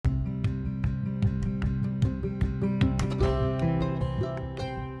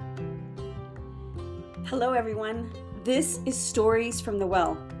Hello, everyone. This is Stories from the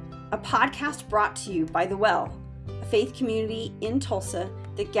Well, a podcast brought to you by The Well, a faith community in Tulsa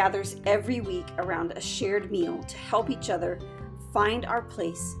that gathers every week around a shared meal to help each other find our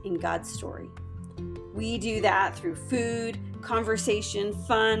place in God's story. We do that through food, conversation,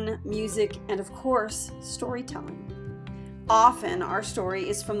 fun, music, and of course, storytelling. Often our story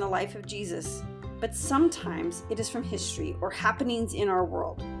is from the life of Jesus, but sometimes it is from history or happenings in our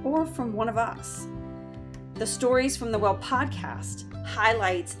world, or from one of us. The Stories from the Well podcast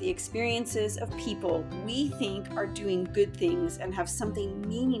highlights the experiences of people we think are doing good things and have something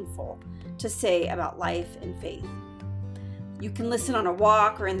meaningful to say about life and faith. You can listen on a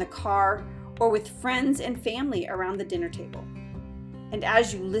walk or in the car or with friends and family around the dinner table. And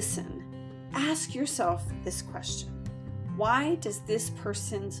as you listen, ask yourself this question: why does this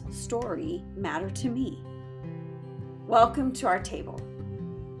person's story matter to me? Welcome to our table.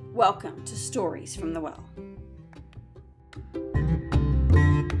 Welcome to Stories from the Well.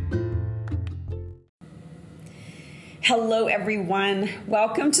 Hello, everyone.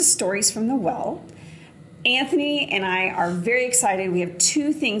 Welcome to Stories from the Well. Anthony and I are very excited. We have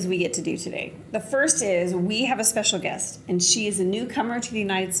two things we get to do today. The first is we have a special guest, and she is a newcomer to the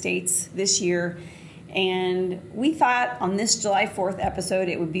United States this year. And we thought on this July 4th episode,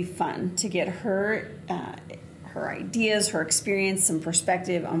 it would be fun to get her ideas, her experience, some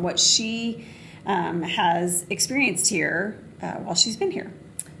perspective on what she has experienced here while she's been here.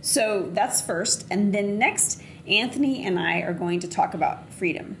 So that's first. And then next, Anthony and I are going to talk about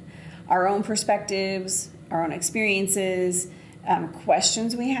freedom, our own perspectives, our own experiences,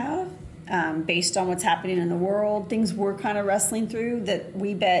 questions we have based on what's happening in the world, things we're kind of wrestling through that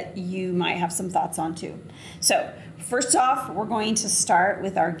we bet you might have some thoughts on too. So first off, we're going to start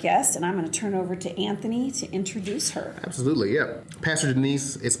with our guest, and I'm going to turn over to Anthony to introduce her. Absolutely, yeah. Pastor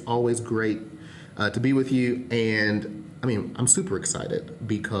Denise, it's always great to be with you, and I'm super excited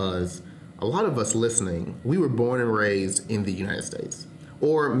because a lot of us listening, we were born and raised in the United States.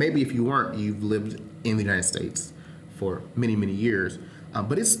 Or maybe if you weren't, you've lived in the United States for many, many years.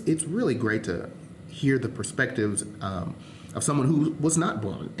 But it's really great to hear the perspectives of someone who was not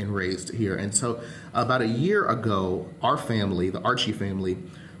born and raised here. And so about a year ago, our family, the Archie family,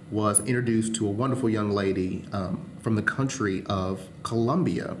 was introduced to a wonderful young lady from the country of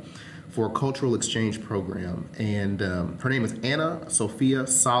Colombia for a cultural exchange program. And her name is Sofie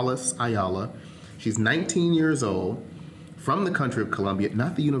Salas Ayala. She's 19 years old, from the country of Colombia,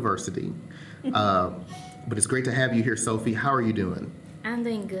 not the university. But it's great to have you here, Sofie. How are you doing? I'm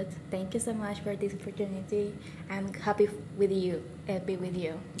doing good. Thank you so much for this opportunity. I'm happy with you and be with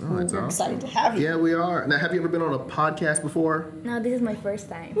you. Oh, that's We're awesome. excited to have you. Yeah, we are. Now, have you ever been on a podcast before? No, this is my first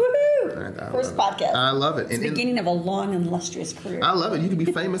time. Woohoo! First podcast. I love it. It's the beginning of a long and illustrious career. I love it. You can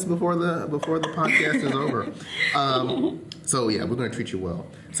be famous before the podcast is over. So yeah, we're going to treat you well.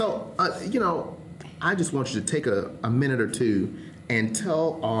 So I just want you to take a minute or two and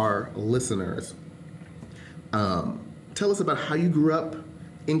tell our listeners. Tell us about how you grew up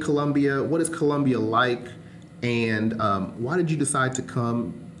in Colombia. What is Colombia like? And why did you decide to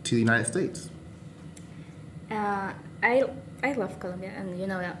come to the United States? I love Colombia, and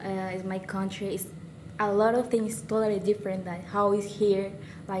it's my country. It's a lot of things totally different than how it's here.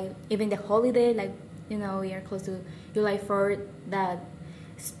 Like even the holiday, we are close to July 4th. That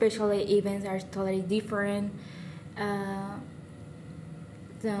especially events are totally different.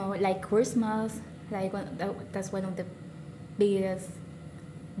 Like Christmas, that's one of the biggest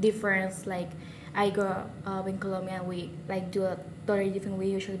difference. Like I grew up in Colombia, and we do a totally different. We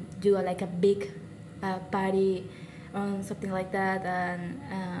usually do a big party or something like that, and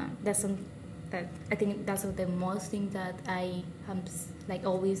I think that's the most thing that I have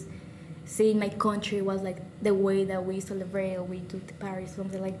always see in my country was the way that we celebrate, or we do the party,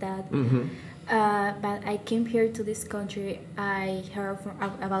 something like that. Mm-hmm. But I came here to this country. I heard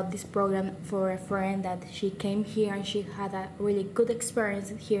about this program for a friend that she came here and she had a really good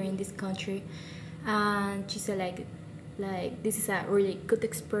experience here in this country. And she said this is a really good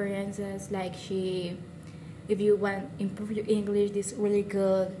experience. If you want to improve your English, this is really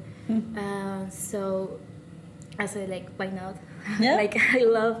good. Mm-hmm. So I said why not? Yeah. I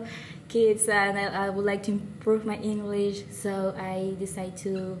love kids and I would like to improve my English. So I decided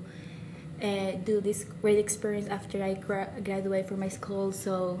to do this great experience after I graduate from my school.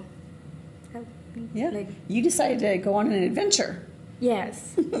 So yeah, you decided to go on an adventure.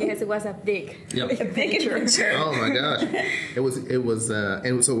 Yes, it was a big adventure. Oh my gosh, it was,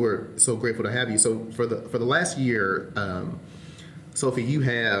 and so we're so grateful to have you. So for the last year, Sofie, you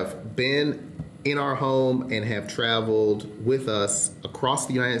have been in our home and have traveled with us across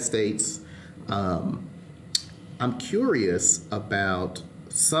the United States. I'm curious about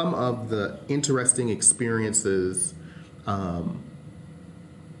some of the interesting experiences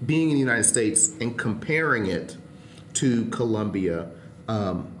being in the United States and comparing it to Colombia.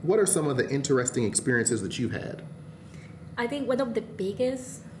 What are some of the interesting experiences that you've had? I think one of the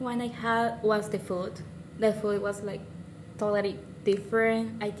biggest one I had was the food. The food was like totally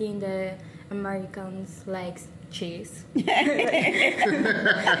different. I think the Americans like cheese. You have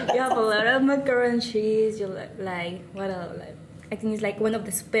a lot of macaroni and cheese. You like what else? Like, I think it's like one of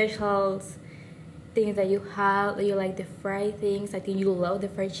the specials things that you have. You like the fried things. I think you love the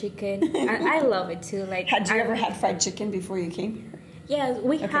fried chicken. And I love it too. Like, Had you ever had fried chicken before you came here? Yes,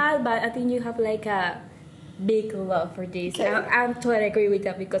 we had, but I think you have like a big love for this. Okay. I'm totally agree with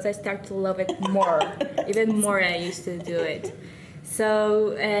that because I start to love it more, even more than I used to do it.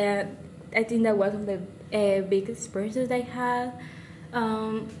 So I think that was one of the big experiences I had.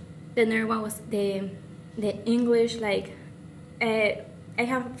 The other one was the English. Like I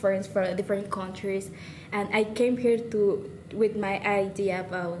have friends from different countries, and I came here with my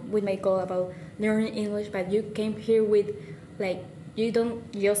goal about learning English. But you came here with like you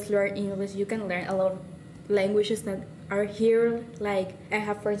don't just learn English. You can learn a lot of languages that are here. Like I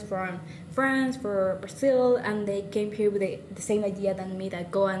have friends from France, from Brazil, and they came here with the same idea than me, that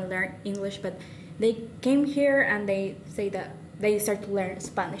go and learn English. But they came here and they say that they start to learn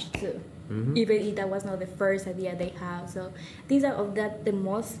Spanish too, even if that was not the first idea they have. So these are the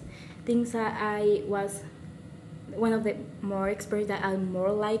most things that I was one of the more experience that I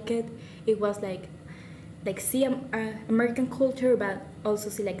more like it. It was like see American culture, but also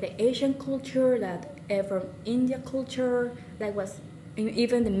see like the Asian culture, that from India culture, like was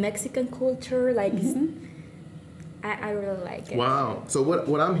even the Mexican culture. Like I really like it. Wow. So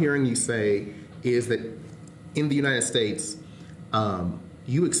what I'm hearing you say is that in the United States,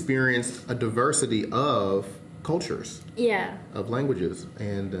 you experienced a diversity of cultures, of languages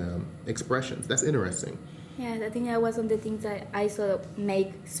and expressions. That's interesting. Yeah, I think that was one of the things that I sort of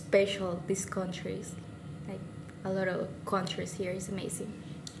make special these countries. Like a lot of countries here is amazing.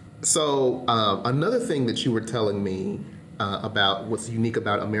 So another thing that you were telling me about what's unique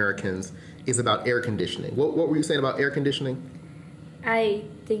about Americans is about air conditioning. What were you saying about air conditioning? I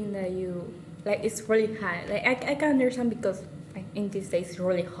think that it's really high. Like I can understand because like, in these days it's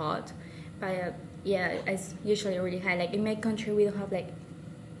really hot, but it's usually really high. Like in my country we don't have like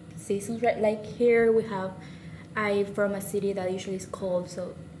seasons, right? Like here we have. I'm from a city that usually is cold,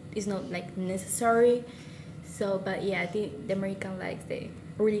 so it's not like necessary. So, but yeah, I think the American likes the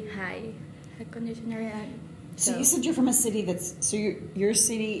really high air conditioner. So you said you're from a city your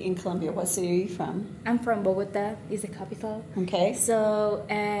city in Colombia. What city are you from? I'm from Bogota. It's the capital. Okay. So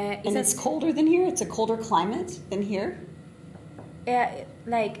it's colder than here. It's a colder climate than here. Yeah,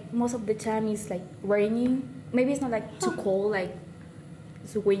 like most of the time it's like raining. Maybe it's not like too cold, like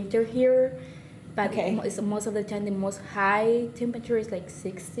it's winter here. But it's most of the time the most high temperature is like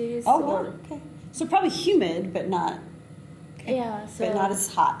 60s. Oh, wow. Okay. So probably humid, but not. Okay. Yeah. So, but not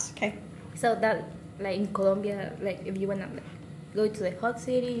as hot. Okay. So that like in Colombia, like if you wanna go to the hot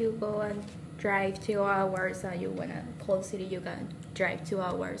city, you go and drive 2 hours. You wanna cold city, you can drive 2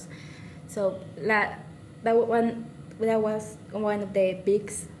 hours. So that was one of the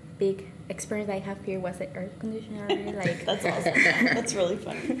big experience I have here was the air conditioner. Like that's awesome. That's really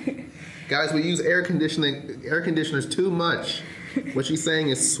funny. Guys, we use air conditioners too much. What she's saying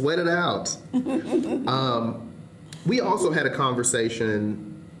is sweat it out. We also had a conversation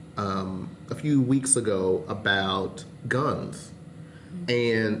a few weeks ago about guns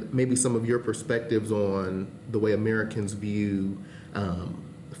and maybe some of your perspectives on the way Americans view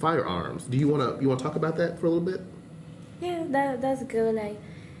firearms. Do you want to talk about that for a little bit? Yeah, that's good. Like,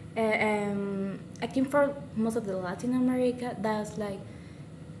 I came from most of the Latin America. That's like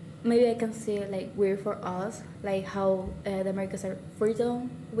maybe I can say like weird for us, like how the Americans are freedom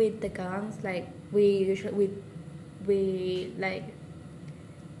with the guns. Like we usually we like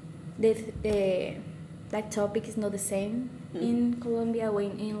that topic is not the same in Colombia or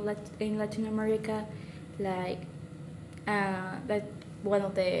in Latin America. Like that one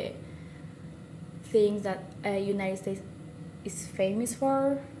of the things that United States is famous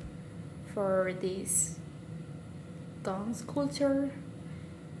for this guns culture.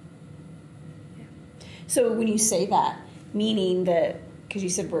 Yeah. So when you say that, meaning that, because you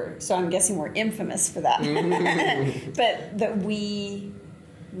said I'm guessing we're infamous for that, but that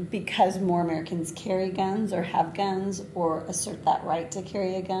because more Americans carry guns or have guns or assert that right to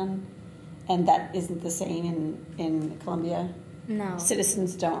carry a gun, and that isn't the same in Colombia? No.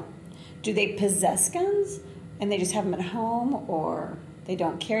 Citizens don't. Do they possess guns and they just have them at home, or they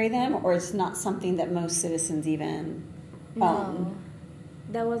don't carry them, or it's not something that most citizens even own?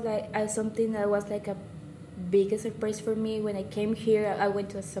 That was like something that was like a big surprise for me. When I came here, I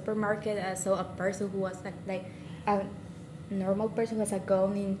went to a supermarket. I saw a person who was like a normal person who has a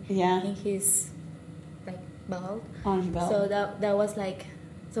gun in his like belt. On his belt. So that was like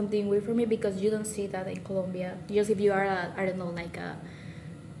something weird for me, because you don't see that in Colombia. Just if you are I don't know, like a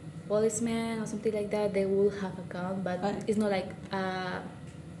policeman or something like that, they will have a gun, but it's not like a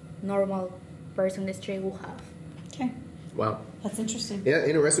normal person in the street will have. Okay. Wow. That's interesting. Yeah,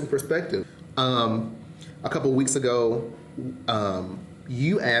 interesting perspective. A couple weeks ago,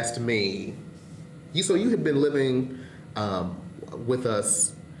 you asked me, you had been living with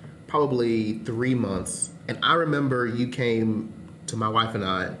us probably 3 months, and I remember you came to my wife and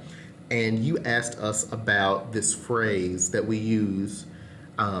I, and you asked us about this phrase that we use,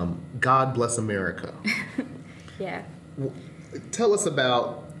 God bless America. Yeah. Tell us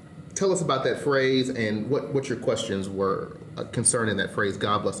about that phrase and what your questions were concerning that phrase,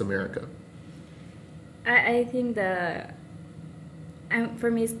 God bless America. I think for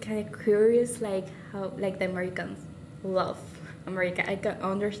me it's kind of curious, like how like the Americans love America. I can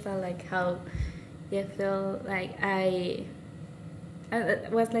understand like how they feel. Like I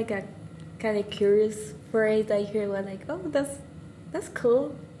was like a kind of curious phrase I hear, was like, oh, that's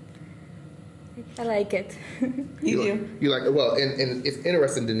cool. I like it. You like it. Well, and it's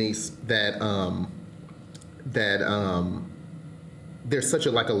interesting, Denise, that there's such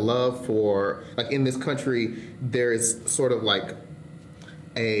a love for, like, in this country, there is sort of like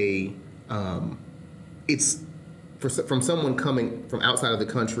a it's from someone coming from outside of the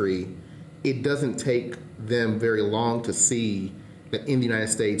country, it doesn't take them very long to see that in the United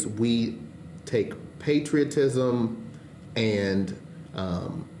States we take patriotism and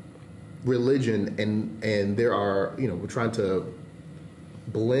religion, and there are, we're trying to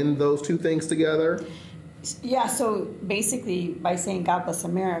blend those two things together. Yeah, so basically by saying God bless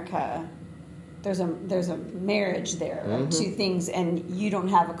America, there's a marriage there of two things, and you don't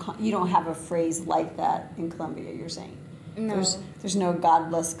have a phrase like that in Colombia, you're saying. No. There's no God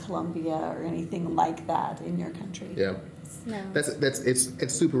bless Colombia or anything like that in your country. Yeah. No.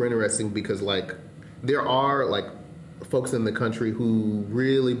 It's super interesting, because like there are like folks in the country who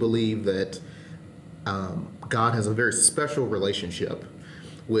really believe that God has a very special relationship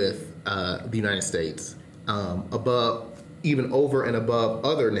with the United States, over and above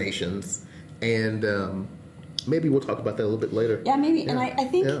other nations, and maybe we'll talk about that a little bit later. Yeah, maybe. Yeah. And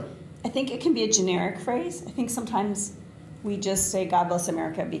I think it can be a generic phrase. I think sometimes we just say God bless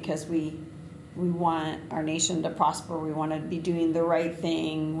America because we want our nation to prosper. We want to be doing the right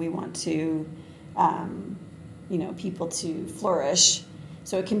thing. We want to people to flourish.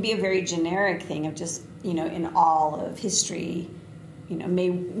 So it can be a very generic thing of just, in all of history,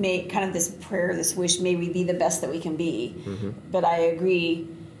 may kind of this prayer, this wish, may we be the best that we can be. Mm-hmm. But I agree.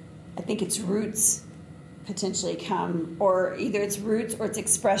 I think its roots potentially come, or either its roots or its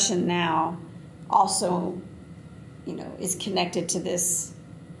expression now also, is connected to this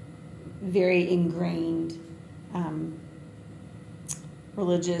very ingrained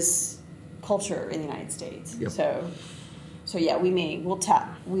religious culture in the United States. Yep. So yeah, we may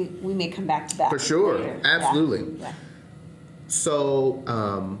come back to that for sure. Later. Absolutely. Yeah. So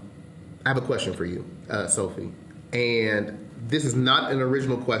I have a question for you, Sofie, and this is not an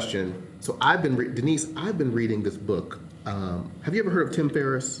original question. So Denise, I've been reading this book. Have you ever heard of Tim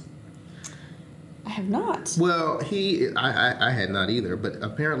Ferriss? I have not. Well, I had not either, but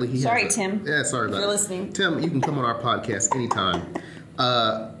apparently he. Sorry, Tim. Yeah, sorry about it. If you're listening, Tim, you can come on our podcast anytime.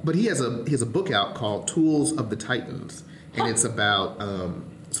 But he has a book out called Tools of the Titans, and it's about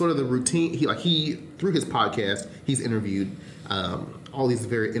sort of the routine. He through his podcast, he's interviewed all these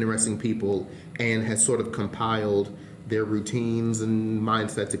very interesting people and has sort of compiled their routines and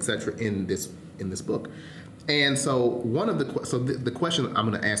mindsets, etc. in this book. And so the question I'm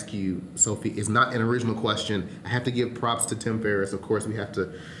going to ask you, Sofie, is not an original question. I have to give props to Tim Ferriss. Of course, we have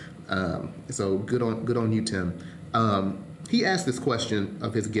to. So good on you, Tim. He asked this question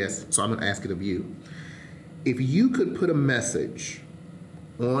of his guests, so I'm going to ask it of you. If you could put a message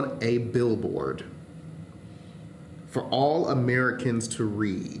on a billboard for all Americans to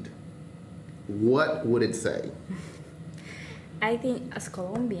read, what would it say? I think as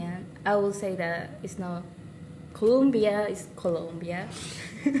Colombian, I will say that it's not Colombia, it's Colombia.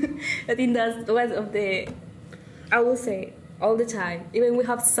 I think that's one of I will say all the time. Even we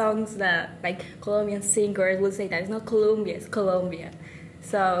have songs that like Colombian singers will say that it's not Colombia, it's Colombia.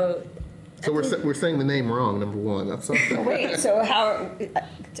 So we're saying the name wrong, number one. That's something. Wait, so how?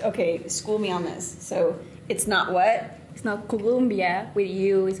 Okay, school me on this. So it's not what? it's not Colombia with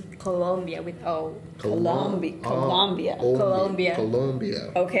U, it's Colombia with O. Colombia. Colombia. Colombia.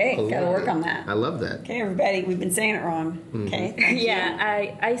 Okay, Colombia. gotta work on that. I love that. Okay, everybody, we've been saying it wrong. Okay, thank you.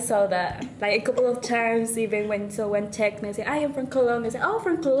 Yeah, I saw that like a couple of times, even when someone texts me and say, I am from Colombia. I say, oh,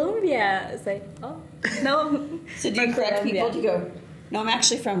 from Colombia. It's like, oh, no. So do you correct Colombia. people? Do you go, no, I'm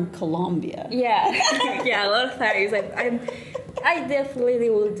actually from Colombia? Yeah, yeah, a lot of times. Like, I definitely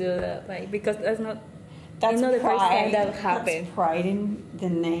will do that, like, because that's not. That's the first time that That's happened. pride in the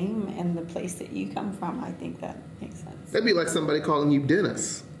name and the place that you come from. I think that makes sense. That'd be like somebody calling you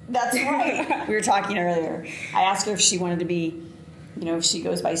Dennis. That's right. We were talking earlier. I asked her if she wanted to be, if she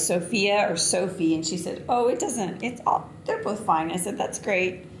goes by Sophia or Sofie, and she said, "Oh, it doesn't. It's all. They're both fine." I said, "That's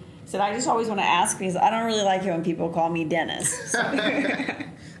great." I said, "I just always want to ask because I don't really like it when people call me Dennis." So.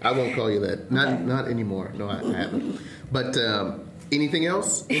 I won't call you that. Not anymore. No, I haven't. But anything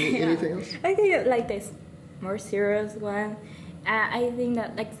else? Anything else? I think like this more serious one. I think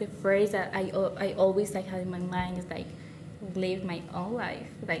that like the phrase that I always like have in my mind is like live my own life.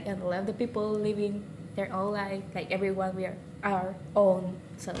 Like I love the people living their own life. Like everyone we are our own.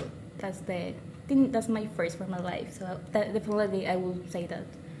 So that's I think that's my phrase for my life. So that definitely I will say that.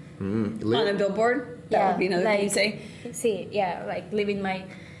 On a billboard? That would be another thing you'd say? See, yeah, like living my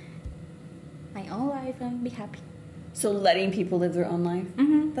own life and be happy. So letting people live their own life?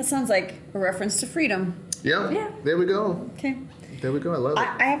 Mm-hmm. That sounds like a reference to freedom. Yeah. There we go. Okay. There we go. I love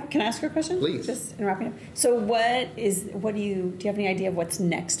it. Can I ask you a question? Please. Just in wrapping up. So do you have any idea of what's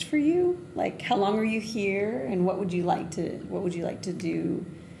next for you? Like how long are you here and what would you like to do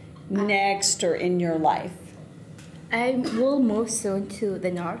next or in your life? I will move soon to the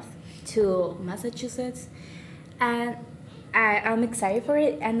north, to Massachusetts, and I'm excited for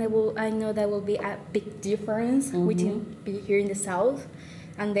it. And I know that will be a big difference between being here in the south,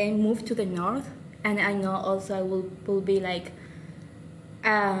 and then move to the north. And I know also I will be like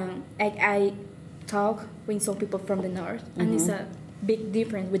I talk with some people from the north, and it's a big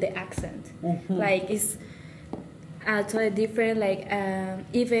difference with the accent. Like it's totally different. Like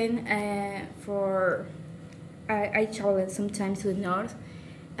even for I travel sometimes to the north,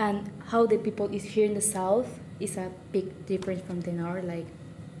 and how the people is here in the south is a big difference from the north. Like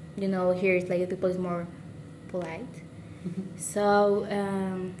here it's like the people is more polite. So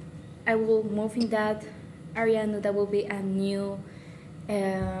I will move in that area, and that will be a new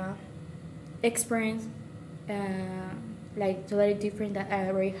experience, like totally different that I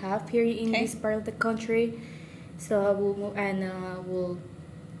already have here in this part of the country. So I will move and will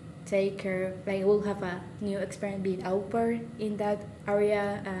take care. Like we'll have a new experience being au pair in that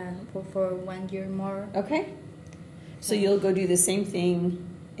area for 1 year more. Okay. So you'll go do the same thing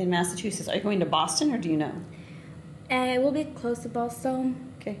in Massachusetts. Are you going to Boston or do you know? It will be close to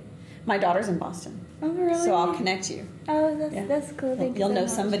Boston. Okay. My daughter's in Boston. Oh, really? So I'll connect you. Oh, that's cool. Thank you You'll so know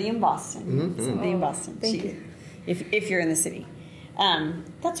much. somebody in Boston. Somebody in Boston. Thank you. If you're in the city.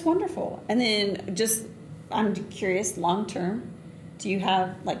 That's wonderful. And then I'm curious, long term, do you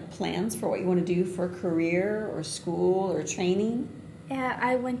have like plans for what you want to do for career or school or training? Yeah,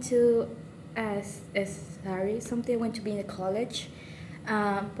 I went to something. I went to be in a college.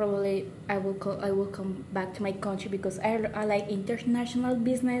 Probably I will come back to my country because I like international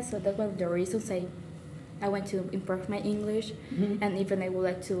business. So that's one of the reasons I want to improve my English, and even I would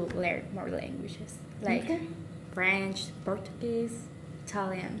like to learn more languages like French, Portuguese,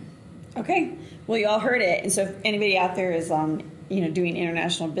 Italian. Okay, well you all heard it, and so if anybody out there is doing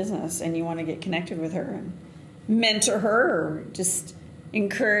international business and you want to get connected with her and mentor her or just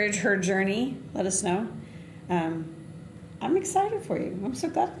encourage her journey, let us know. I'm excited for you. I'm so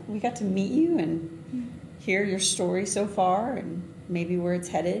glad we got to meet you and hear your story so far and maybe where it's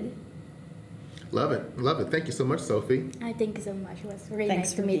headed. Love it. Love it. Thank you so much, Sophie. I thank you so much. It was really Thanks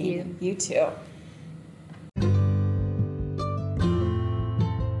nice for to meet being you. You too.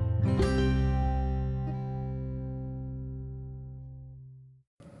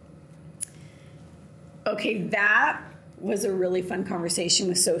 Okay, that was a really fun conversation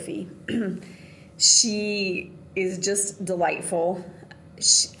with Sophie. She is just delightful.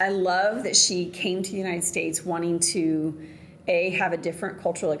 I love that she came to the United States wanting to, A, have a different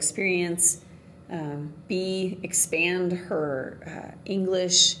cultural experience, B, expand her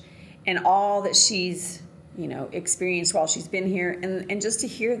English and all that she's, experienced while she's been here. And just to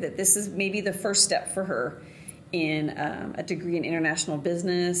hear that this is maybe the first step for her in a degree in international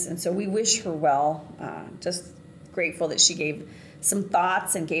business. And so we wish her well. Just grateful that she gave some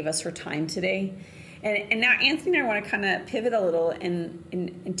thoughts and gave us her time today. And now Anthony and I want to kind of pivot a little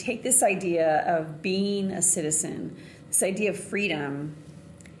and take this idea of being a citizen, this idea of freedom,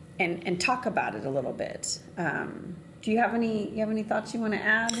 and talk about it a little bit. do you have any thoughts you want to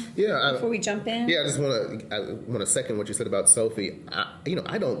add? Yeah, before we jump in. Yeah, I want to second what you said about Sofie.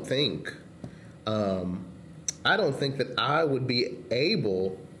 I don't think that I would be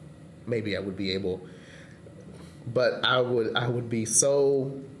able. Maybe I would be able, but I would be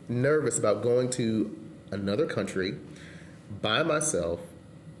so nervous about going to another country by myself.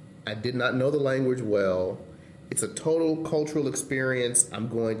 I did not know the language well. It's a total cultural experience. I'm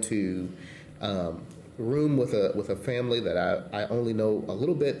going to room with a family that I only know a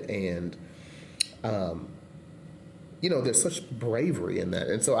little bit, and there's such bravery in that,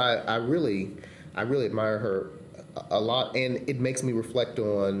 and so I really admire her a lot, and it makes me reflect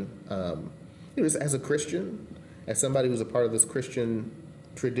on just as a Christian, as somebody who's a part of this Christian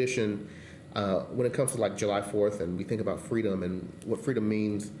tradition, when it comes to like July 4th, and we think about freedom and what freedom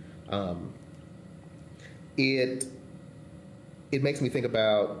means. It makes me think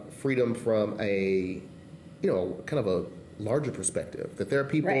about freedom from a kind of a larger perspective, that there are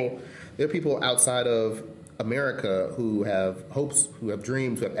people right. There are people outside of America who have hopes, who have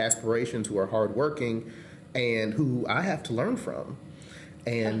dreams, who have aspirations, who are hardworking, and who I have to learn from.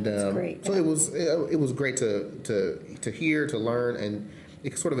 And great. So it was great to hear, to learn, and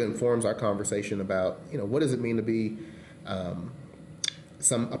it sort of informs our conversation about what does it mean to be a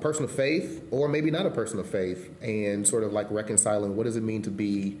person of faith, or maybe not a person of faith, and sort of like reconciling what does it mean to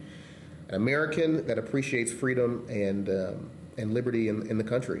be an American that appreciates freedom and liberty in the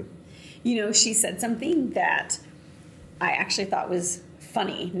country. She said something that I actually thought was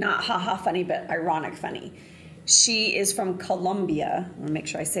funny, not haha funny, but ironic funny. She is from Colombia. I want to make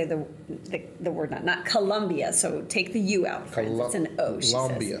sure I say the word not Colombia. So take the U out, friends. It's an O.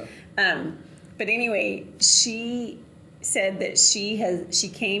 Colombia. But anyway, she said that she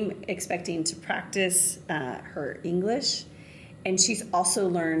came expecting to practice her English, and she's also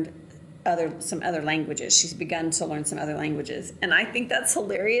learned some other languages. She's begun to learn some other languages, and I think that's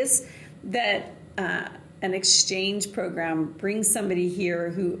hilarious that an exchange program brings somebody here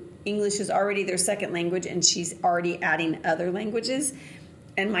who English is already their second language, and she's already adding other languages.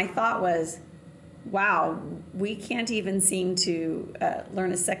 And my thought was, wow, we can't even seem to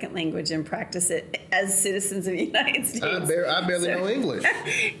learn a second language and practice it as citizens of the United States. I barely know English.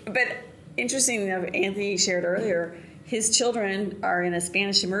 But interesting enough, Anthony shared earlier, his children are in a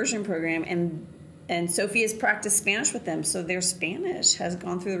Spanish immersion program, and Sofie has practiced Spanish with them, so their Spanish has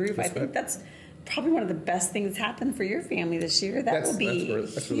gone through the roof. I think that's probably one of the best things that's happened for your family this year. That will be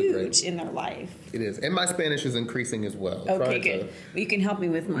huge really in their life. It is. And my Spanish is increasing as well. Okay, good. Well, you can help me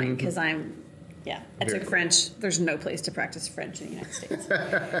with mine, because I took French. There's no place to practice French in the United States.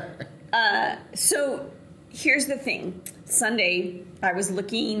 So here's the thing. Sunday, I was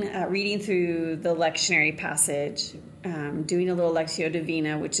reading through the lectionary passage, doing a little Lectio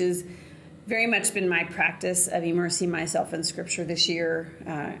Divina, which is very much been my practice of immersing myself in Scripture this year,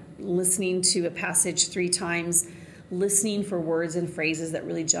 listening to a passage 3 times, listening for words and phrases that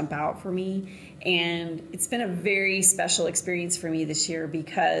really jump out for me. And it's been a very special experience for me this year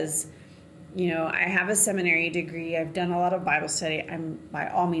because, I have a seminary degree. I've done a lot of Bible study. I'm by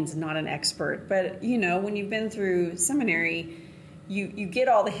all means not an expert, but, when you've been through seminary, you get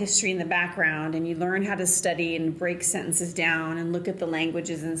all the history in the background, and you learn how to study and break sentences down and look at the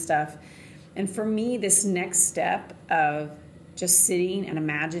languages and stuff. And for me, this next step of just sitting and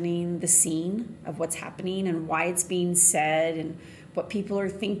imagining the scene of what's happening and why it's being said and what people are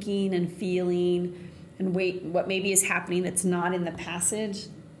thinking and feeling and what maybe is happening that's not in the passage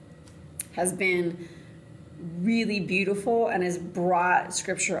has been really beautiful and has brought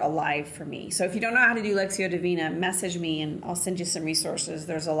Scripture alive for me. So if you don't know how to do Lectio Divina, message me and I'll send you some resources.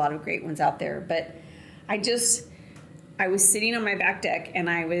 There's a lot of great ones out there. But I was sitting on my back deck and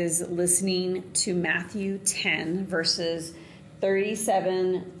I was listening to Matthew 10, verses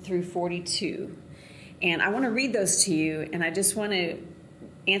 37 through 42. And I want to read those to you. And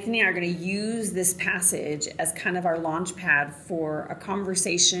Anthony and I are going to use this passage as kind of our launch pad for a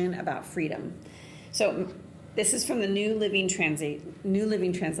conversation about freedom. So this is from the New Living Translation,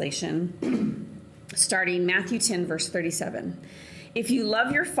 starting Matthew 10, verse 37. If you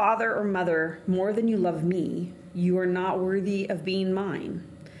love your father or mother more than you love me, you are not worthy of being mine.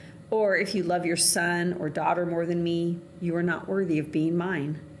 Or if you love your son or daughter more than me, you are not worthy of being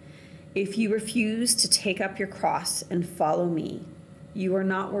mine. If you refuse to take up your cross and follow me, you are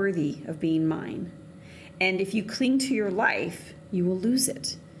not worthy of being mine. And if you cling to your life, you will lose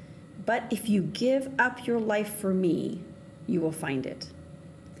it. But if you give up your life for me, you will find it.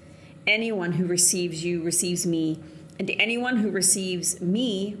 Anyone who receives you receives me, and anyone who receives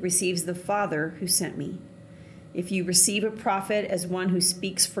me receives the Father who sent me. If you receive a prophet as one who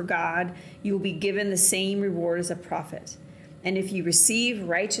speaks for God, you will be given the same reward as a prophet. And if you receive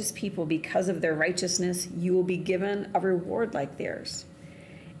righteous people because of their righteousness, you will be given a reward like theirs.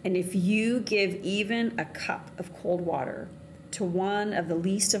 And if you give even a cup of cold water to one of the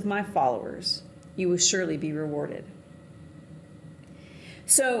least of my followers, you will surely be rewarded.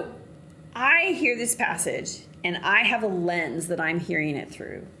 So I hear this passage, and I have a lens that I'm hearing it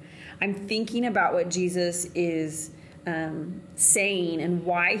through. I'm thinking about what Jesus is saying and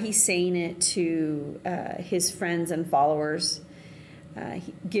why he's saying it to his friends and followers,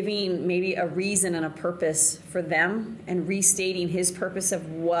 giving maybe a reason and a purpose for them, and restating his purpose of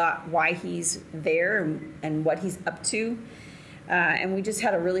why he's there and what he's up to. And we just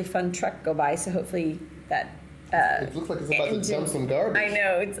had a really fun truck go by, so hopefully that. It looks like it's about to dump some garbage. I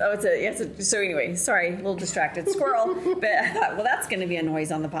know. So anyway, sorry, a little distracted squirrel. But I thought, well, that's going to be a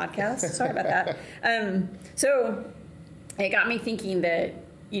noise on the podcast. Sorry about that. So it got me thinking that,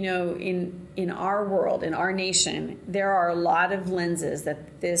 in our world, in our nation, there are a lot of lenses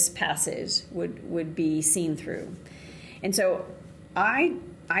that this passage would be seen through. And so I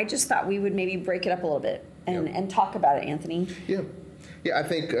just thought we would maybe break it up a little bit and talk about it, Anthony. Yeah. I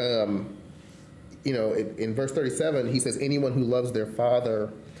think... in verse 37, he says, anyone who loves their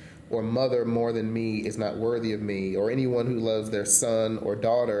father or mother more than me is not worthy of me, or anyone who loves their son or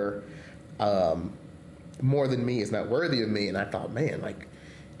daughter more than me is not worthy of me. And I thought, man, like,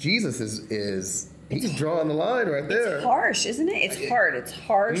 Jesus he's drawing the line right there. It's harsh, isn't it? It's hard. It's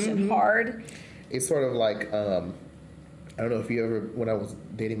harsh and hard. It's sort of like, I don't know if you ever, when I was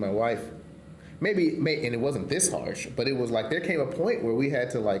dating my wife, maybe, and it wasn't this harsh, but it was like, there came a point where we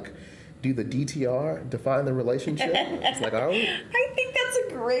had to, like, do the DTR, define the relationship. It's like, are we? I think that's a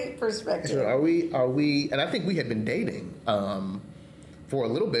great perspective. So are we? And I think we had been dating for a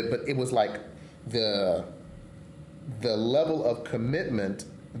little bit, but it was like the level of commitment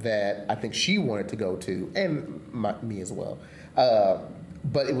that I think she wanted to go to, and me as well.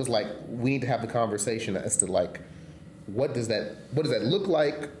 But it was like, we need to have the conversation as to, like, what does that look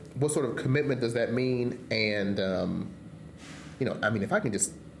like? What sort of commitment does that mean? And if I can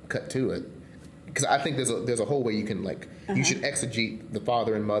just cut to it, because I think there's a whole way you can, like, you should exegete the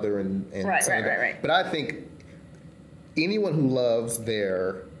father and mother and right. But I think anyone who loves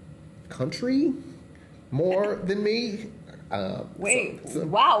their country more than me.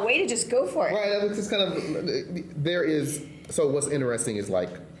 Wow, way to just go for it. Right, it's just kind of, there is, so what's interesting is, like,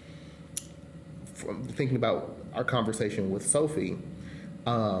 from thinking about our conversation with Sofie,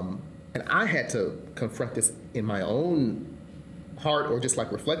 and I had to confront this in my own heart, or just,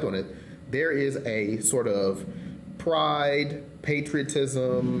 like, reflect on it. There is a sort of pride,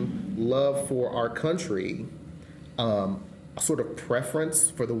 patriotism, love for our country, a sort of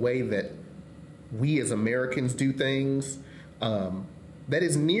preference for the way that we as Americans do things, that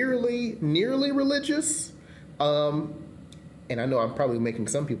is nearly religious. And I know I'm probably making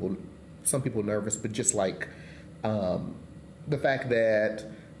some people nervous, but just like the fact that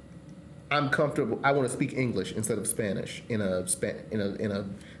I'm comfortable. I want to speak English instead of Spanish in a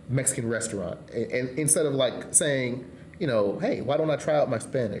Mexican restaurant, and instead of, like, saying, hey, why don't I try out my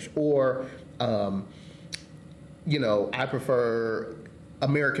Spanish? Or, I prefer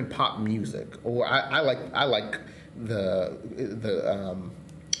American pop music, or I like the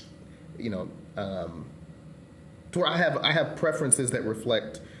to where I have preferences that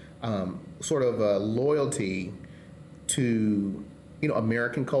reflect sort of a loyalty to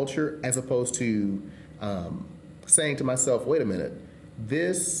American culture, as opposed to saying to myself, wait a minute,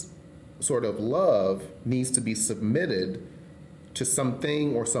 this sort of love needs to be submitted to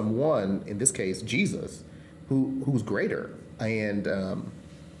something or someone, in this case, Jesus, who's greater. And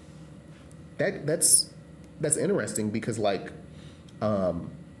that's interesting, because, like,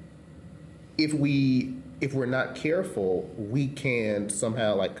 if we're not careful, we can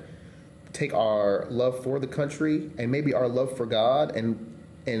somehow, like, take our love for the country and maybe our love for God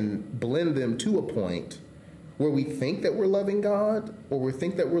and blend them to a point where we think that we're loving God, or we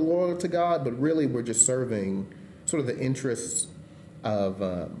think that we're loyal to God, but really we're just serving sort of the interests of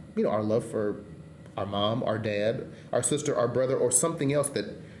our love for our mom, our dad, our sister, our brother, or something else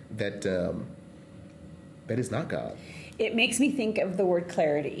that is not God. It makes me think of the word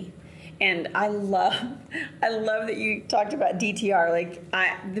clarity. And I love that you talked about DTR. Like,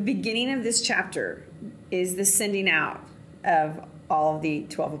 the beginning of this chapter is the sending out of all of the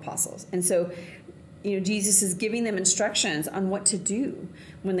 12 apostles. And so, Jesus is giving them instructions on what to do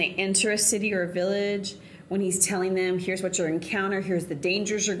when they enter a city or a village, when he's telling them, here's what you'll encounter, here's the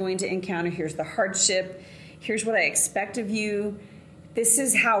dangers you're going to encounter, here's the hardship, here's what I expect of you. This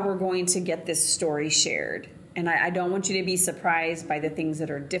is how we're going to get this story shared. And I don't want you to be surprised by the things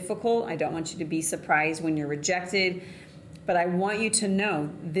that are difficult. I don't want you to be surprised when you're rejected. But I want you to know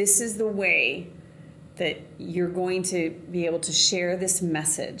this is the way that you're going to be able to share this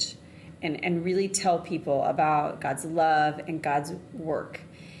message and really tell people about God's love and God's work,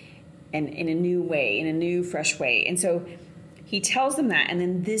 and in a new way, in a new, fresh way. And so he tells them that. And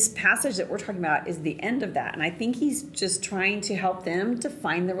then this passage that we're talking about is the end of that. And I think he's just trying to help them to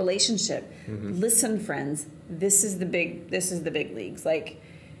find the relationship. Listen, friends, this is the big leagues. Like,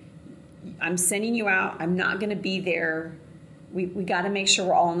 I'm sending you out. I'm not going to be there. We got to make sure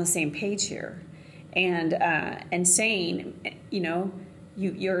we're all on the same page here. And saying,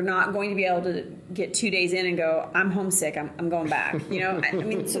 you're not going to be able to get 2 days in and go, I'm homesick, I'm going back. I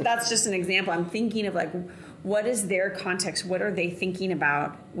mean, so that's just an example. I'm thinking of like, what is their context? What are they thinking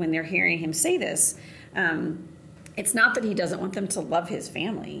about when they're hearing him say this? It's not that he doesn't want them to love their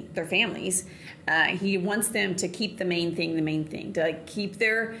families. He wants them to keep the main thing, to like keep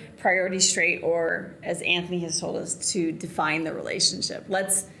their priorities straight, or as Anthony has told us, to define the relationship.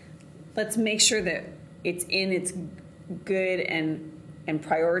 Let's make sure that it's in its good and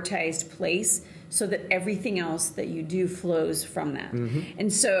prioritized place, so that everything else that you do flows from that.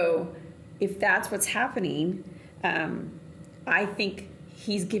 And so if that's what's happening, I think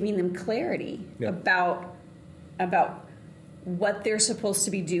he's giving them clarity about what they're supposed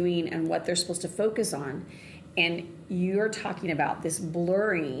to be doing and what they're supposed to focus on. And you're talking about this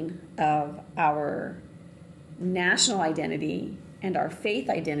blurring of our national identity and our faith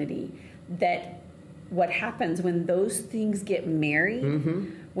identity, that what happens when those things get married,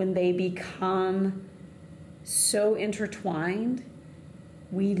 when they become so intertwined,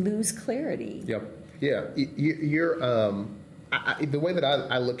 we lose clarity. Yep. Yeah. You're the way that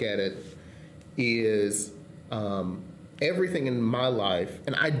I look at it is everything in my life,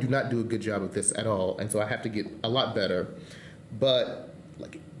 and I do not do a good job of this at all, and so I have to get a lot better. But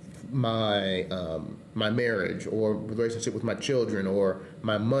like my marriage, or relationship with my children, or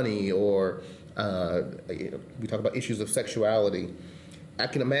my money, or we talk about issues of sexuality. I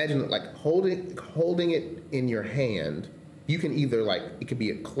can imagine like holding it in your hand. You can either it could be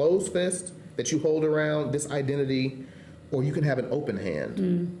a closed fist that you hold around this identity, or you can have an open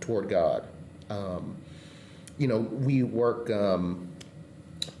hand toward God. We work. You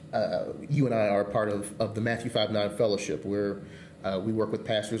and I are part of the Matthew 5:9 Fellowship, where we work with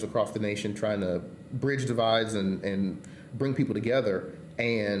pastors across the nation trying to bridge divides and bring people together.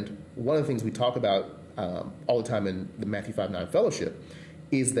 And one of the things we talk about all the time in the Matthew 5:9 Fellowship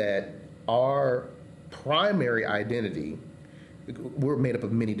is that our primary identity, we're made up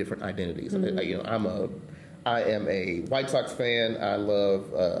of many different identities. I am a White Sox fan. I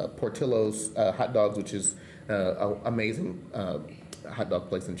love Portillo's hot dogs, which is an amazing hot dog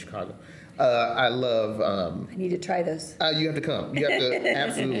place in Chicago. I love... I need to try those. You have to come. You have to,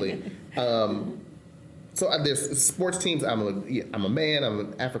 absolutely. So there's sports teams. I'm a man. I'm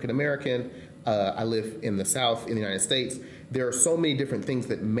an African American. I live in the South in the United States. There are so many different things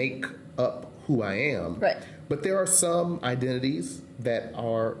that make up who I am. Right. But there are some identities that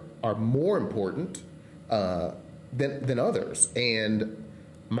are more important than others. And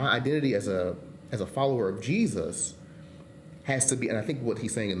my identity as a follower of Jesus has to be, and I think what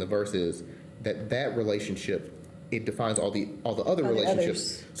he's saying in the verse is that relationship, it defines all the other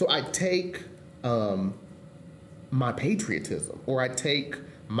relationships. So I take my patriotism, or I take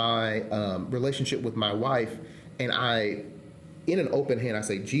my relationship with my wife, and I, in an open hand, I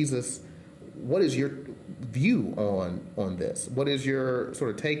say, Jesus, what is your view on this? What is your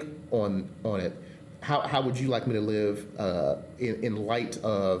sort of take on it? How would you like me to live in light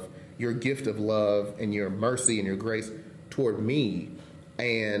of your gift of love and your mercy and your grace toward me?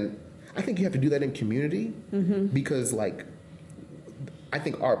 And I think you have to do that in community, because I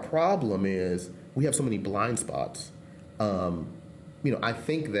think our problem is we have so many blind spots. I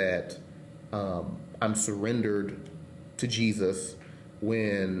think that I'm surrendered to Jesus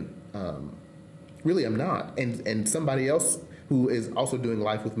when really I'm not. And somebody else who is also doing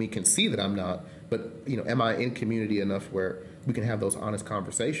life with me can see that I'm not. But, am I in community enough where we can have those honest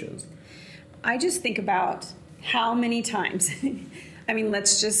conversations? I just think about how many times, I mean,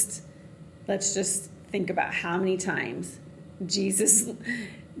 let's just think about how many times Jesus,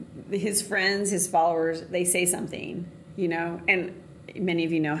 his friends, his followers, they say something, and many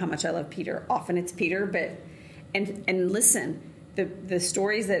of you know how much I love Peter. Often it's Peter, but, and listen, the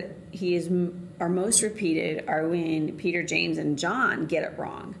stories that are most repeated are when Peter, James, and John get it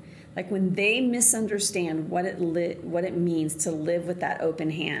wrong. Like when they misunderstand what it means to live with that open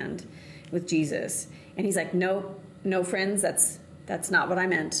hand with Jesus. And he's like, no, friends, that's not what I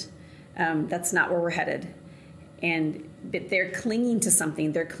meant. That's not where we're headed. but they're clinging to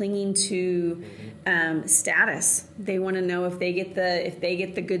something. They're clinging to status. They want to know if they get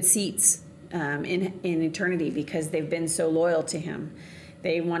the good seats in eternity because they've been so loyal to him.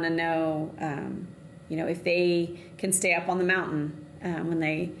 They want to know, if they can stay up on the mountain when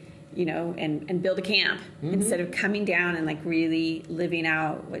they, and build a camp instead of coming down and like really living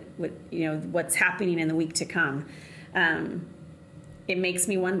out what's happening in the week to come. It makes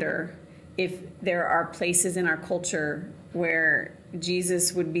me wonder if there are places in our culture where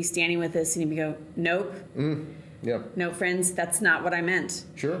Jesus would be standing with us and he'd go, nope. Yeah. No, friends, that's not what I meant.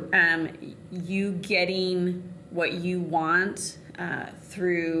 Sure. You getting what you want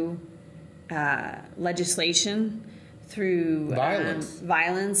through legislation, through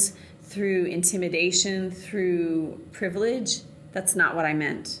violence, through intimidation, through privilege, that's not what I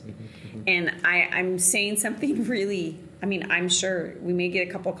meant. And I'm saying something really, I'm sure we may get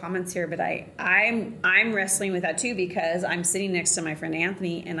a couple comments here, but I'm wrestling with that too, because I'm sitting next to my friend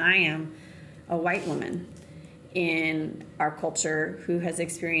Anthony, and I am a white woman in our culture who has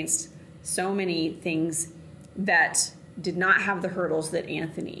experienced so many things that did not have the hurdles that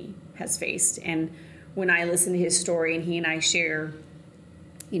Anthony has faced. And when I listen to his story and he and I share,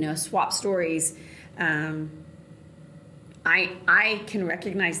 swap stories, I can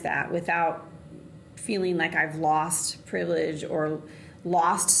recognize that without feeling like I've lost privilege or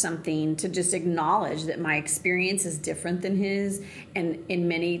lost something, to just acknowledge that my experience is different than his, and in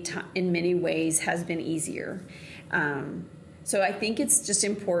many ways has been easier. So I think it's just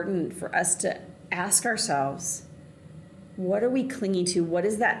important for us to ask ourselves, what are we clinging to? What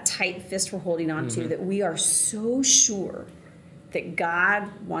is that tight fist we're holding on to that we are so sure that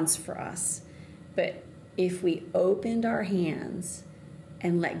God wants for us? But if we opened our hands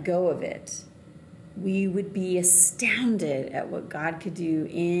and let go of it, we would be astounded at what God could do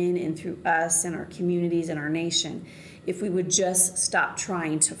in and through us and our communities and our nation if we would just stop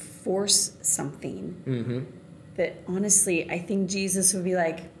trying to force something that honestly, I think Jesus would be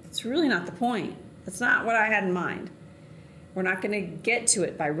like, it's really not the point. That's not what I had in mind. We're not going to get to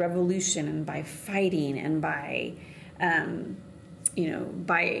it by revolution and by fighting and by,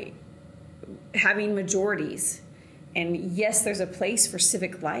 by having majorities. And yes, there's a place for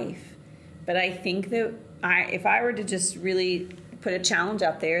civic life. But I think that if I were to just really put a challenge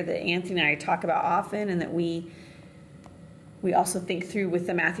out there that Anthony and I talk about often, and that we also think through with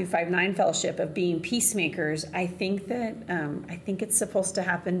the Matthew 5:9 fellowship of being peacemakers, I think that it's supposed to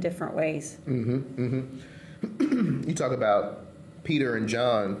happen different ways. You talk about Peter and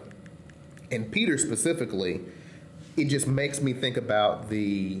John, and Peter specifically. It just makes me think about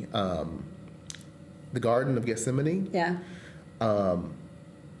the Garden of Gethsemane. Yeah.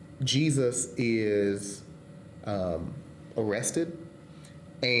 Jesus is arrested,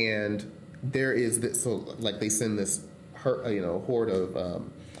 and there is this. So, like, they send this horde of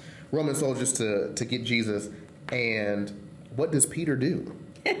Roman soldiers to get Jesus, and what does Peter do?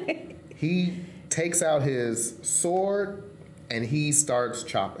 He takes out his sword and he starts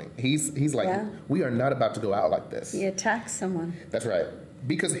chopping. He's like, we are not about to go out like this. He attacks someone. That's right,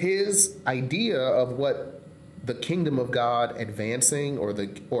 because his idea of what the kingdom of God advancing, or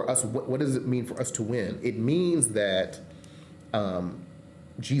us, what does it mean for us to win? It means that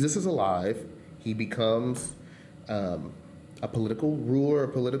Jesus is alive. He becomes a political ruler, a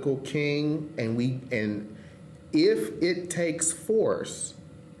political king, and if it takes force,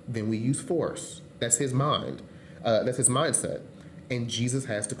 then we use force. That's his mind. That's his mindset. And Jesus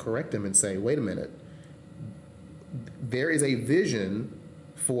has to correct him and say, wait a minute. There is a vision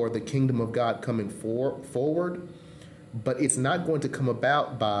for the kingdom of God coming forward, but it's not going to come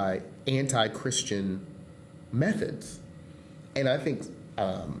about by anti-Christian methods. And I think,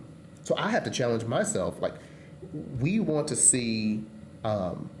 so I have to challenge myself. Like, we want to see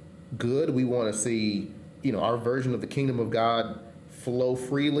good. We want to see, our version of the kingdom of God flow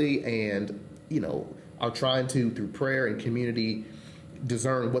freely, and, are trying to, through prayer and community,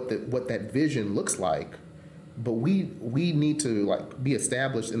 discern what that vision looks like. But we need to be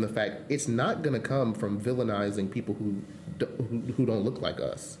established in the fact it's not going to come from villainizing people who don't look like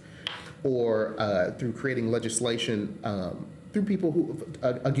us, or through creating legislation through people who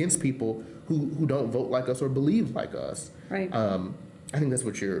against people who don't vote like us or believe like us. Right. I think that's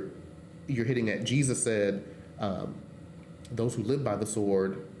what you're hitting at. Jesus said, "Those who live by the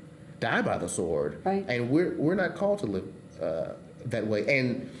sword die by the sword." Right. And we're not called to live that way.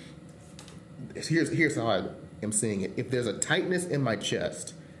 And here's how I am seeing it. If there's a tightness in my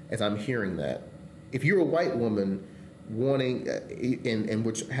chest as I'm hearing that, if you're a white woman wanting, and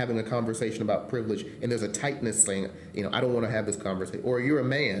we're having a conversation about privilege, and there's a tightness saying, I don't want to have this conversation, or you're a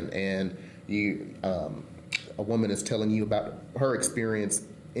man and you a woman is telling you about her experience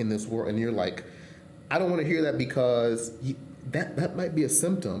in this world, and you're like, I don't want to hear that, because that might be a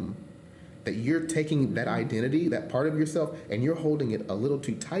symptom that you're taking that identity, that part of yourself, and you're holding it a little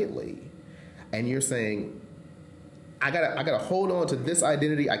too tightly. And you're saying, I gotta hold on to this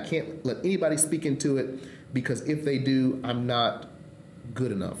identity. I can't let anybody speak into it, because if they do, I'm not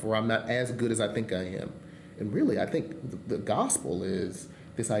good enough, or I'm not as good as I think I am. And really, I think the gospel is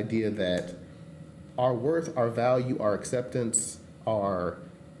this idea that our worth, our value, our acceptance, our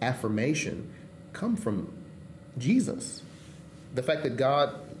affirmation come from Jesus. The fact that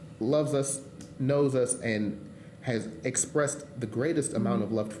God loves us, knows us, and has expressed the greatest amount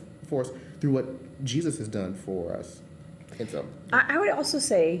of love for us through what Jesus has done for us. And so, I would also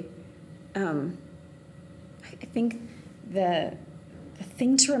say, I think the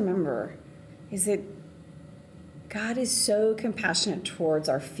thing to remember is that God is so compassionate towards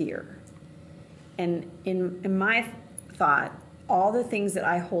our fear. And in my thought, all the things that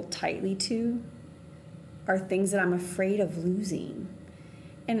I hold tightly to are things that I'm afraid of losing.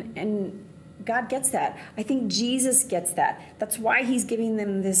 And God gets that. I think Jesus gets that. That's why he's giving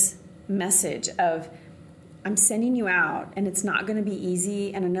them this message of, I'm sending you out, and it's not going to be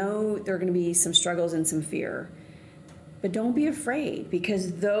easy, and I know there are going to be some struggles and some fear. But don't be afraid,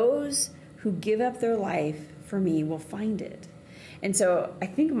 because those who give up their life for me will find it. And so I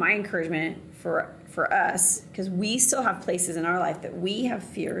think my encouragement for us, because we still have places in our life that we have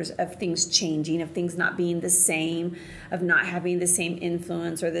fears of things changing, of things not being the same, of not having the same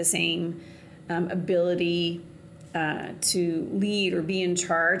influence or the same ability to lead or be in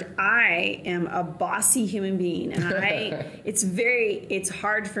charge. I am a bossy human being, and it's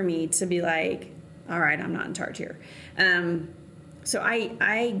hard for me to be like, all right, I'm not in charge here. So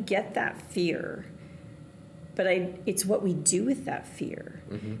I get that fear, but it's what we do with that fear.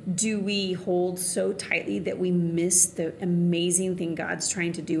 Mm-hmm. Do we hold so tightly that we miss the amazing thing God's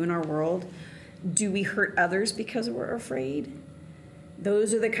trying to do in our world? Do we hurt others because we're afraid?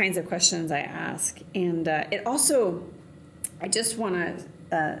 Those are the kinds of questions I ask. And it also, I just want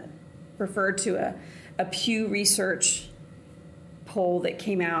to refer to a Pew Research poll that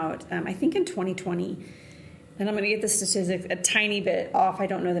came out, I think in 2020. And I'm going to get the statistics a tiny bit off. I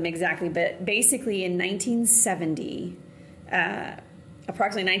don't know them exactly. But basically in 1970,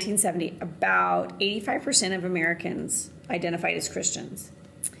 approximately 1970, about 85% of Americans identified as Christians.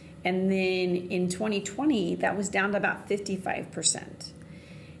 And then in 2020, that was down to about 55%.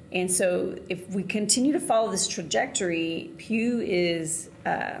 And so if we continue to follow this trajectory, Pew is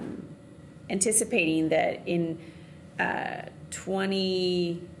anticipating that in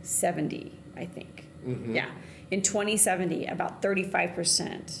 2070, I think, in 2070, about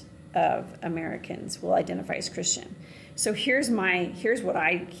 35% of Americans will identify as Christian. So here's what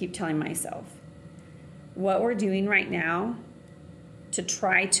I keep telling myself. What we're doing right now to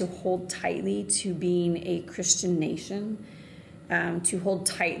try to hold tightly to being a Christian nation, to hold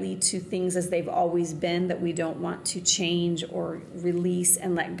tightly to things as they've always been that we don't want to change or release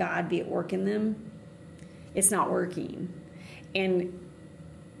and let God be at work in them, it's not working. And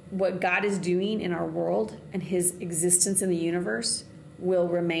what God is doing in our world and his existence in the universe will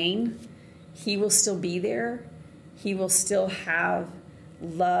remain. He will still be there. He will still have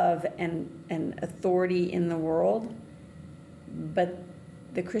love and authority in the world. But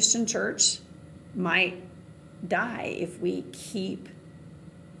the Christian church might die if we keep,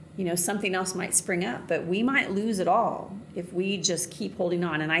 something else might spring up, but we might lose it all if we just keep holding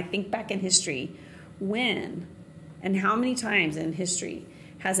on. And I think back in history, when and how many times in history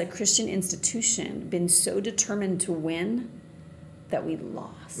has a Christian institution been so determined to win that we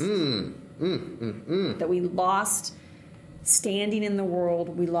lost? That we lost standing in the world,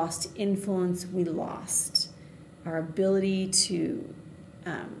 we lost influence, we lost our ability to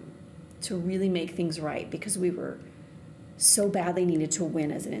really make things right because we were so badly needed to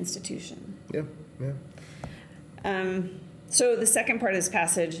win as an institution. So the second part of this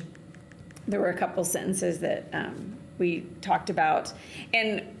passage, there were a couple sentences that we talked about.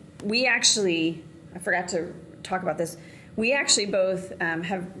 And we actually, I forgot to talk about this, we actually both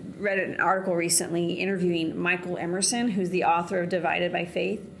have read an article recently interviewing Michael Emerson, who's the author of Divided by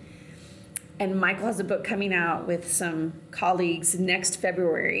Faith. And Michael has a book coming out with some colleagues next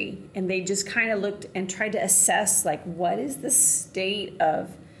February. And they just kind of looked and tried to assess, what is the state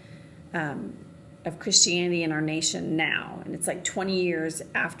of Christianity in our nation now. And it's 20 years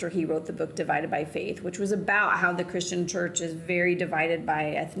after he wrote the book Divided by Faith, which was about how the Christian church is very divided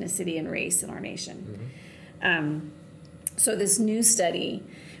by ethnicity and race in our nation. Mm-hmm. So this new study,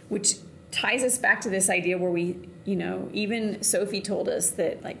 which ties us back to this idea where we even Sofie told us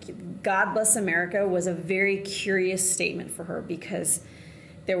that, like, God bless America was a very curious statement for her, because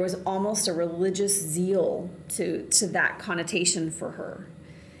there was almost a religious zeal to that connotation for her.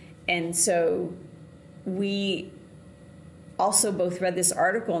 And so we also both read this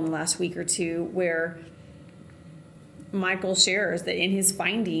article in the last week or two where Michael shares that in his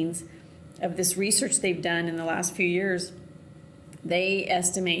findings of this research they've done in the last few years, they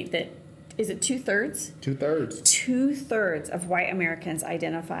estimate that, is it 2/3? 2/3. 2/3 of white Americans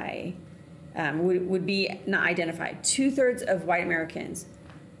identify, would be not identified. 2/3 of white Americans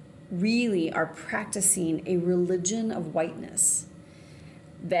really are practicing a religion of whiteness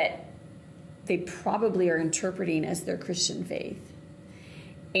that they probably are interpreting as their Christian faith.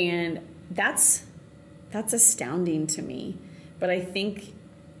 And that's astounding to me. But I think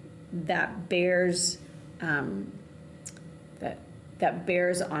that bears that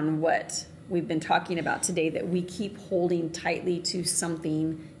bears on what we've been talking about today, that we keep holding tightly to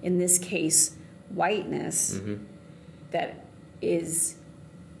something, in this case, whiteness, that is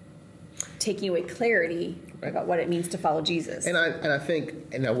taking away clarity about what it means to follow Jesus. And I think,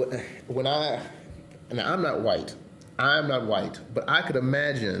 and I'm not white, but I could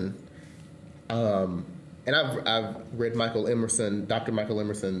imagine, and I've read Michael Emerson, Dr. Michael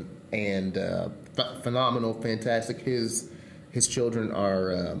Emerson, and phenomenal, fantastic. His children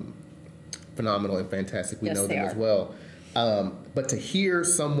are phenomenal and fantastic. We know them as well. But to hear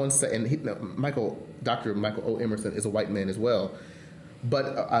someone say, and Dr. Michael O. Emerson is a white man as well,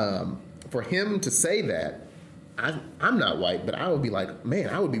 but for him to say that, I'm not white, but I would be like, man,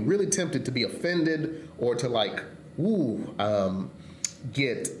 I would be really tempted to be offended, or to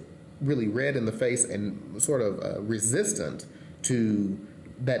get really red in the face and sort of resistant to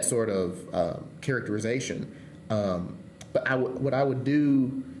that sort of characterization. But what I would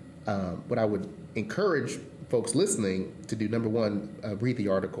encourage folks listening to do, number one, read the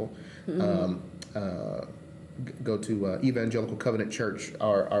article. Go to Evangelical Covenant Church.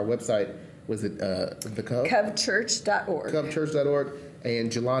 Our website, was it the Cov? Covchurch.org. Covchurch.org.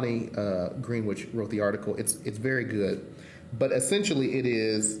 And Jelani Greenwich wrote the article. It's very good. But essentially it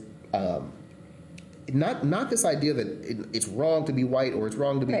is not this idea that it's wrong to be white or it's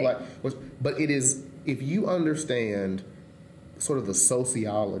wrong to be black, but it is, if you understand sort of the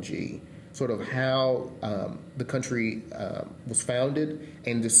sociology, sort of how the country was founded,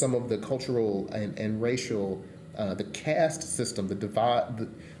 and just some of the cultural and racial, the caste system, the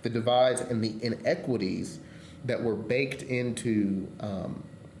divides and the inequities that were baked into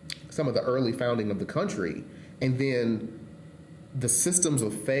some of the early founding of the country, and then the systems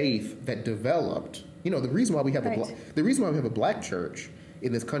of faith that developed. The reason why we have a black church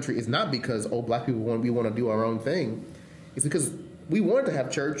in this country is not because black people want to do our own thing. It's because we wanted to have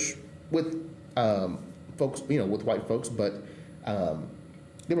church with folks, with white folks, but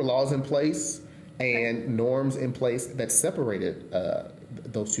there were laws in place and norms in place that separated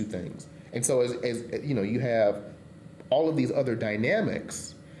those two things. And so as you have all of these other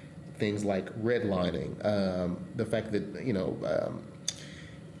dynamics, things like redlining, the fact that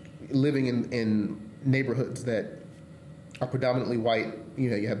living in neighborhoods that are predominantly white,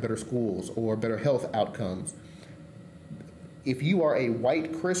 you have better schools or better health outcomes. If you are a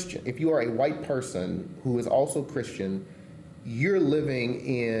white Christian, if you are a white person who is also Christian, you're living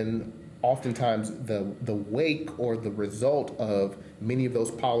in oftentimes the wake or the result of many of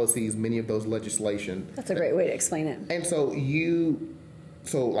those policies, many of those legislation. That's a great way to explain it. And so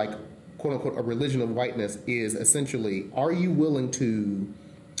like, quote unquote, a religion of whiteness is essentially, are you willing to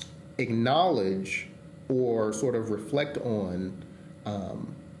acknowledge or sort of reflect on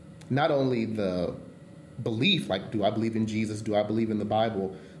not only the belief, like, do I believe in Jesus, do I believe in the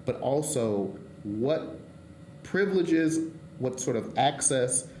Bible, but also what privileges, what sort of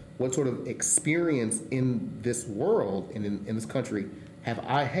access, what sort of experience in this world and in this country have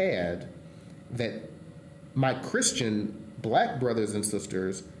I had that my Christian black brothers and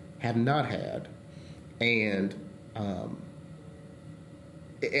sisters have not had? And am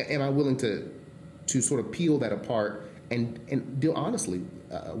I willing to sort of peel that apart and deal honestly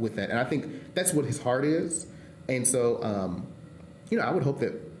with that? And I think that's what his heart is. And so, I would hope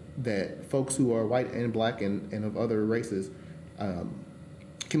that folks who are white and black and of other races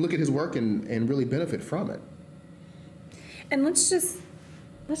can look at his work and really benefit from it. And let's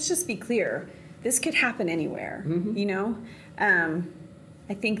just be clear. This could happen anywhere,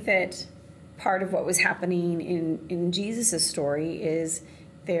 I think that part of what was happening in Jesus' story is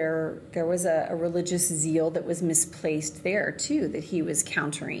there was a religious zeal that was misplaced there too, that he was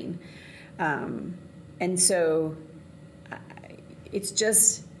countering. And so it's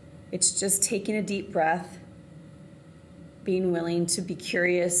just taking a deep breath being willing to be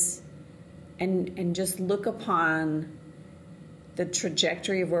curious and just look upon the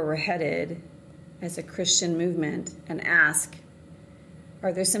trajectory of where we're headed as a Christian movement and ask,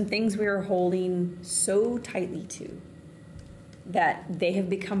 are there some things we are holding so tightly to that they have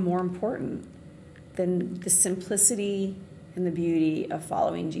become more important than the simplicity and the beauty of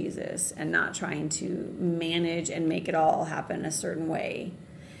following Jesus and not trying to manage and make it all happen a certain way?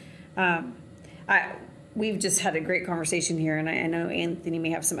 We've just had a great conversation here, and I know Anthony may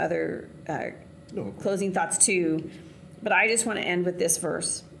have some other closing thoughts too, but I just want to end with this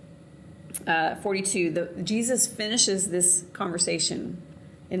verse, 42. Jesus finishes this conversation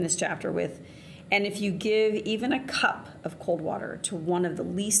in this chapter with, and if you give even a cup of cold water to one of the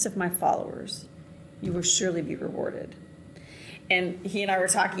least of my followers, you will surely be rewarded. And he and I were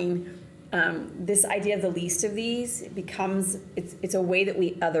talking, this idea of the least of these becomes, it's a way that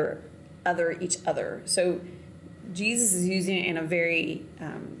we other each other. So Jesus is using it in a very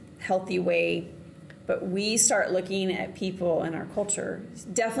healthy way, but we start looking at people in our culture.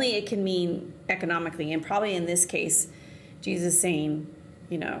 Definitely it can mean economically, and probably in this case, Jesus saying,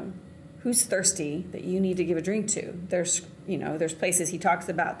 who's thirsty that you need to give a drink to? There's places he talks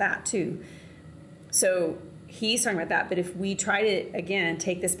about that too. So he's talking about that, but if we try to, again,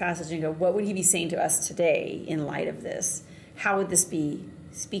 take this passage and go, what would he be saying to us today in light of this? How would this be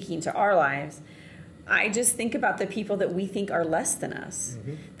speaking to our lives? I just think about the people that we think are less than us,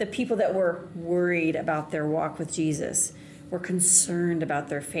 the people that were worried about their walk with Jesus, we're concerned about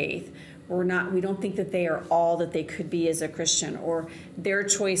their faith. We don't think that they are all that they could be as a Christian, or their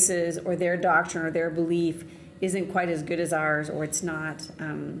choices or their doctrine or their belief isn't quite as good as ours, or it's not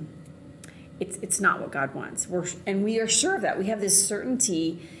it's not what God wants. And we are sure of that. We have this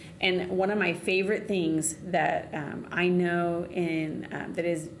certainty. And one of my favorite things that I know that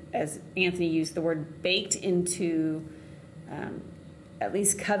is, as Anthony used the word, baked into at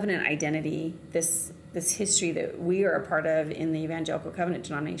least covenant identity, this history that we are a part of in the Evangelical Covenant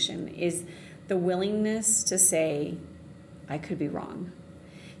denomination, is the willingness to say, I could be wrong.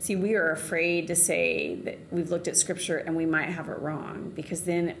 See, we are afraid to say that we've looked at Scripture and we might have it wrong, because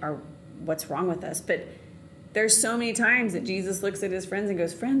then what's wrong with us? But there's so many times that Jesus looks at his friends and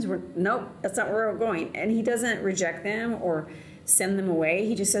goes, friends, nope, that's not where we're going. And he doesn't reject them or send them away.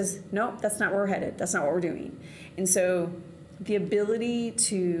 He just says, nope, that's not where we're headed. That's not what we're doing. And so the ability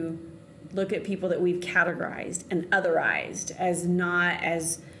to look at people that we've categorized and otherized as not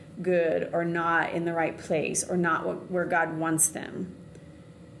as good or not in the right place or not where God wants them,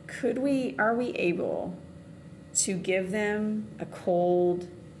 are we able to give them a cold,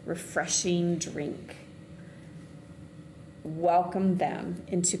 refreshing drink, welcome them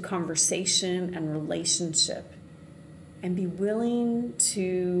into conversation and relationship, and be willing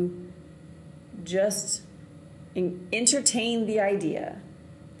to just entertain the idea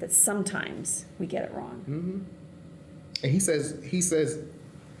that sometimes we get it wrong? And he says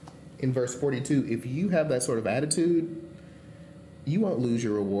in verse 42, if you have that sort of attitude, you won't lose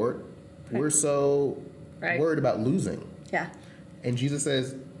your reward. Right. We're so worried about losing. Yeah. And Jesus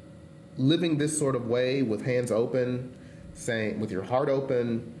says, living this sort of way with hands open, saying with your heart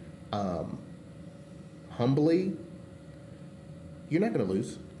open, humbly, you're not going to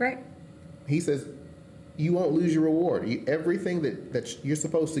lose. Right. He says, you won't lose your reward. Everything that you're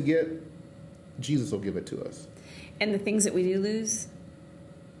supposed to get, Jesus will give it to us. And the things that we do lose,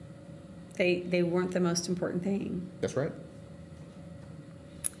 they weren't the most important thing. That's right.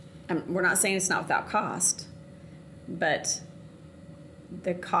 We're not saying it's not without cost, but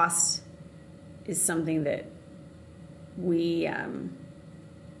the cost is something that we,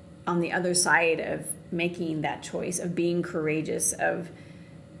 on the other side of making that choice, of being courageous, of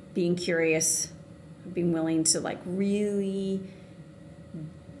being curious, of being willing to really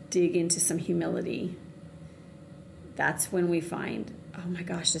dig into some humility, that's when we find, oh my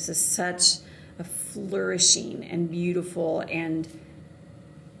gosh, this is such a flourishing and beautiful and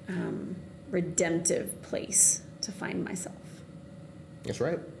redemptive place to find myself. That's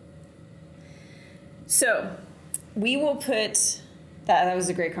right. So we will put that was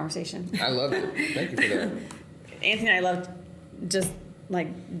a great conversation. I love it. Thank you for that. Anthony and I love just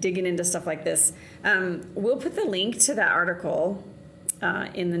digging into stuff like this. We'll put the link to that article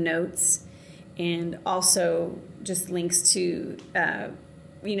in the notes, and also just links to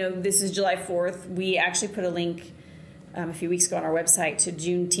this is July 4th. We actually put a link a few weeks ago on our website to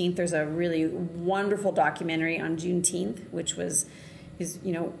Juneteenth. There's a really wonderful documentary on Juneteenth, which is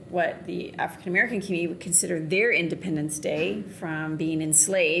what the African American community would consider their Independence Day from being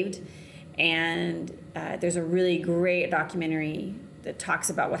enslaved. And there's a really great documentary that talks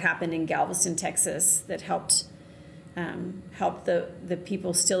about what happened in Galveston, Texas, that helped help the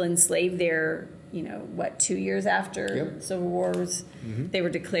people still enslaved there, 2 years after Civil Wars, they were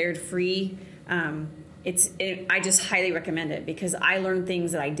declared free. I just highly recommend it because I learned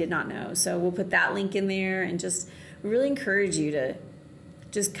things that I did not know. So we'll put that link in there and just really encourage you to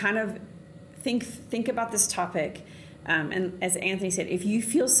just kind of think about this topic. And as Anthony said, if you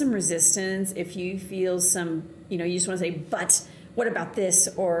feel some resistance, if you feel some, you just want to say, but what about this?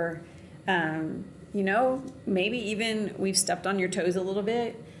 Or, maybe even we've stepped on your toes a little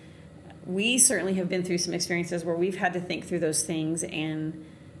bit. We certainly have been through some experiences where we've had to think through those things. And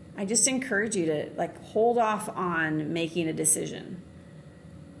I just encourage you to hold off on making a decision.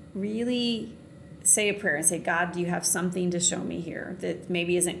 Really say a prayer and say, God, do you have something to show me here that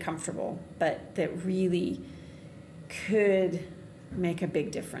maybe isn't comfortable, but that really could make a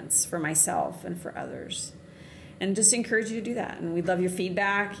big difference for myself and for others? And just encourage you to do that. And we'd love your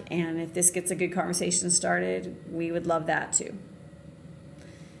feedback. And if this gets a good conversation started, we would love that too.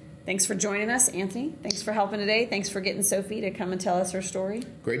 Thanks for joining us, Anthony. Thanks for helping today. Thanks for getting Sofie to come and tell us her story.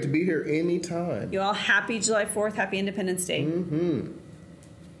 Great to be here anytime. You all happy July 4th. Happy Independence Day. Mm-hmm.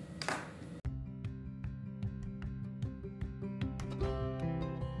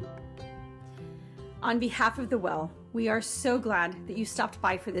 On behalf of The Well, we are so glad that you stopped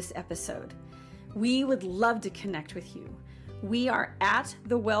by for this episode. We would love to connect with you. We are at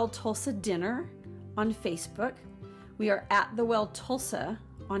The Well Tulsa Dinner on Facebook. We are at The Well Tulsa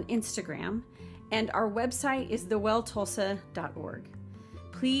on Instagram, and our website is thewelltulsa.org.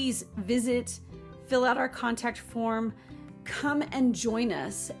 Please visit, fill out our contact form, come and join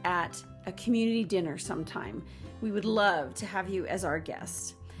us at a community dinner sometime. We would love to have you as our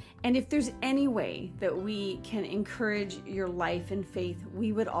guest. And if there's any way that we can encourage your life and faith,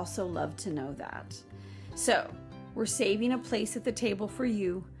 we would also love to know that. So we're saving a place at the table for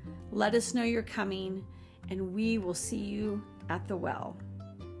you. Let us know you're coming, and we will see you at the well.